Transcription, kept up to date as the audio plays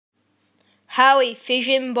How a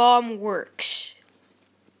fission bomb works.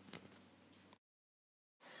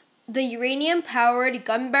 The uranium-powered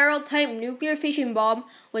gun-barrel-type nuclear fission bomb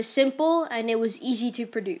was simple and it was easy to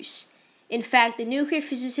produce. In fact, the nuclear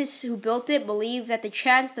physicists who built it believed that the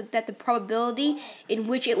chance that the probability in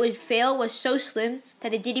which it would fail was so slim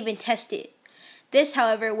that they didn't even test it. This,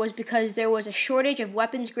 however, was because there was a shortage of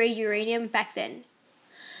weapons-grade uranium back then.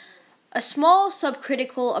 A small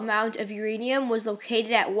subcritical amount of uranium was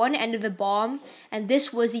located at one end of the bomb, and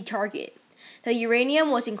this was the target. The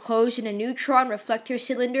uranium was enclosed in a neutron reflector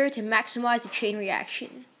cylinder to maximize the chain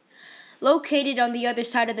reaction. Located on the other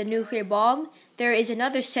side of the nuclear bomb, there is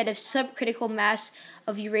another set of subcritical mass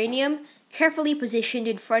of uranium carefully positioned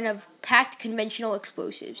in front of packed conventional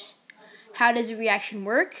explosives. How does the reaction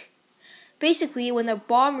work? Basically, when the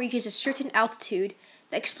bomb reaches a certain altitude,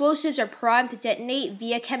 the explosives are primed to detonate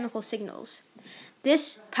via chemical signals.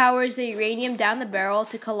 This powers the uranium down the barrel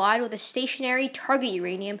to collide with a stationary target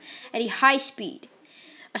uranium at a high speed.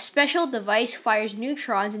 A special device fires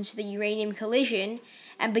neutrons into the uranium collision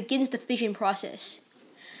and begins the fission process.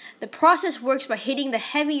 The process works by hitting the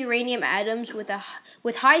heavy uranium atoms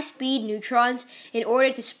with high-speed neutrons in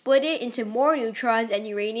order to split it into more neutrons and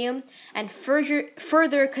uranium and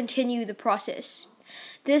further continue the process.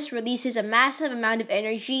 This releases a massive amount of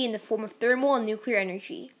energy in the form of thermal and nuclear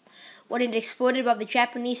energy. When it exploded above the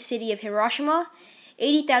Japanese city of Hiroshima,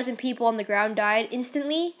 80,000 people on the ground died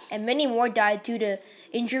instantly, and many more died due to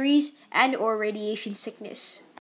injuries and/or radiation sickness.